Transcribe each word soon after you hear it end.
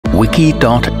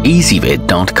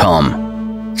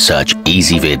wiki.ezvid.com. Search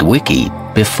Ezvid Wiki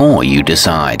before you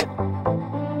decide.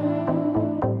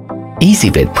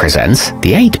 Ezvid presents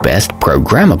the 8 best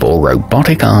programmable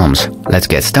robotic arms. Let's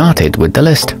get started with the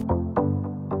list.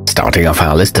 Starting off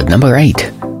our list at number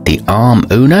 8. The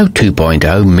Armuno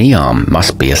 2.0 mearm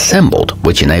must be assembled,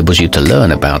 which enables you to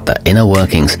learn about the inner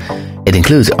workings. It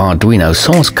includes Arduino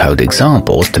source code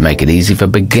examples to make it easy for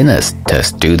beginners to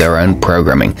do their own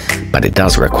programming, but it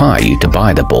does require you to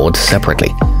buy the board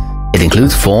separately. It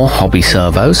includes 4 hobby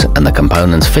servos and the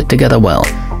components fit together well.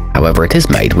 However, it is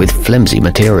made with flimsy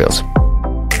materials.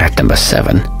 At number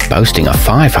 7, boasting a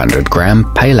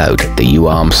 500-gram payload, the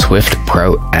uarm Swift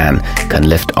Pro An can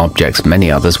lift objects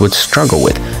many others would struggle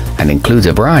with, and includes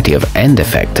a variety of end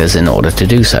effectors in order to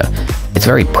do so. It's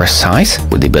very precise,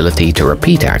 with the ability to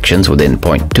repeat actions within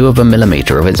 0.2 of a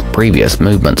millimeter of its previous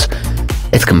movements.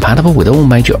 It's compatible with all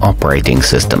major operating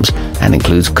systems and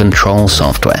includes control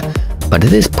software, but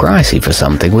it is pricey for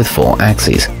something with 4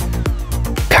 axes.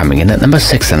 Coming in at number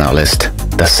 6 on our list,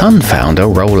 the Sunfounder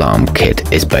rollarm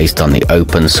kit is based on the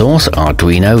open-source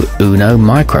Arduino Uno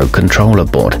microcontroller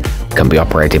board. It can be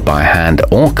operated by hand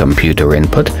or computer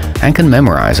input and can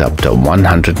memorize up to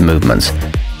 100 movements.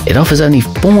 It offers only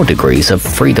 4 degrees of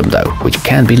freedom though, which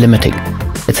can be limiting.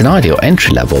 It's an ideal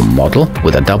entry-level model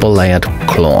with a double-layered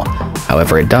claw.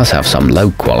 However, it does have some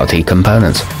low-quality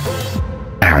components.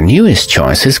 Our newest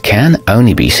choices can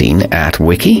only be seen at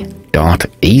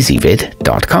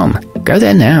wiki.ezvid.com. Go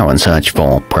there now and search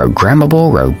for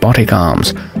Programmable Robotic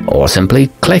Arms, or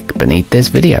simply click beneath this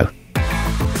video.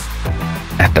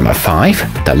 At number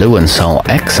 5, the Luan Sol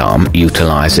Xarm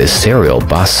utilizes serial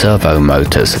bus servo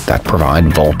motors that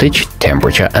provide voltage,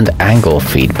 temperature, and angle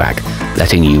feedback,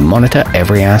 letting you monitor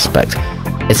every aspect.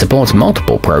 It supports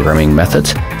multiple programming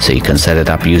methods, so you can set it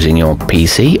up using your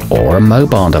PC or a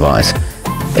mobile device.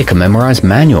 It can memorize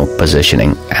manual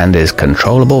positioning and is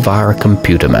controllable via a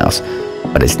computer mouse,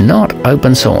 but it's not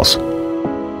open source.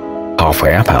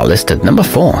 Halfway up our list at number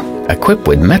 4. Equipped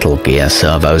with metal gear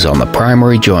servos on the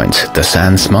primary joints, the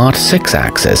sainsmart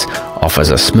 6-axis offers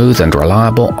a smooth and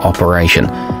reliable operation.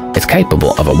 It's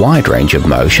capable of a wide range of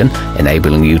motion,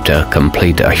 enabling you to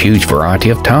complete a huge variety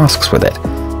of tasks with it.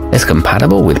 It's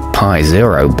compatible with Pi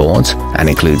Zero boards and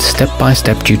includes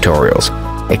step-by-step tutorials.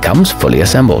 It comes fully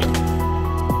assembled.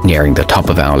 Nearing the top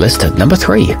of our list at number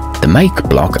 3, the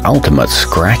MakeBlock Ultimate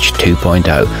Scratch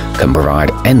 2.0 can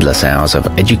provide endless hours of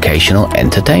educational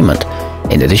entertainment.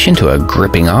 In addition to a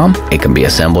gripping arm, it can be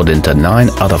assembled into 9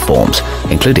 other forms,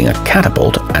 including a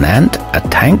catapult, an ant, a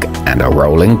tank, and a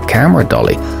rolling camera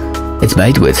dolly. It's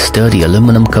made with sturdy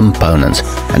aluminum components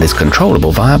and is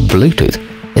controllable via Bluetooth.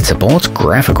 It supports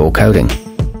graphical coding.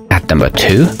 At number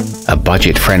 2, a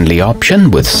budget-friendly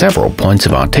option with several points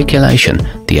of articulation,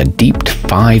 the Adeept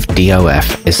 5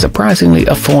 DOF is surprisingly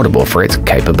affordable for its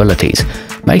capabilities,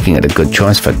 making it a good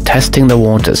choice for testing the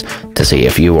waters to see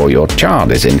if you or your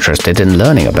child is interested in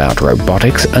learning about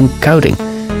robotics and coding.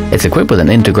 It's equipped with an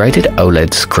integrated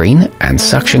OLED screen and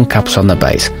suction cups on the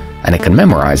base, and it can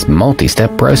memorize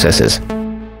multi-step processes.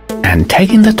 And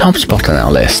taking the top spot on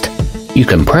our list, you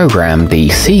can program the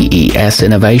CES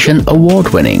Innovation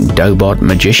Award-winning Dobot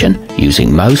Magician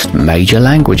using most major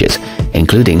languages,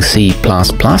 including C++, C#,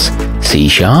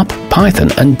 Python,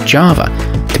 and Java.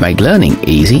 To make learning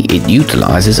easy, it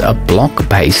utilizes a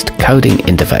block-based coding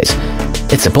interface.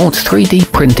 It supports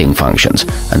 3D printing functions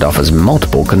and offers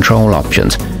multiple control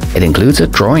options. It includes a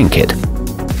drawing kit.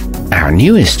 Our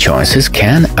newest choices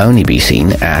can only be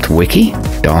seen at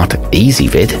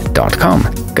wiki.ezvid.com.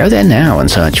 Go there now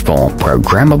and search for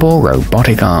Programmable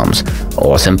Robotic Arms,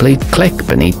 or simply click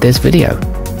beneath this video.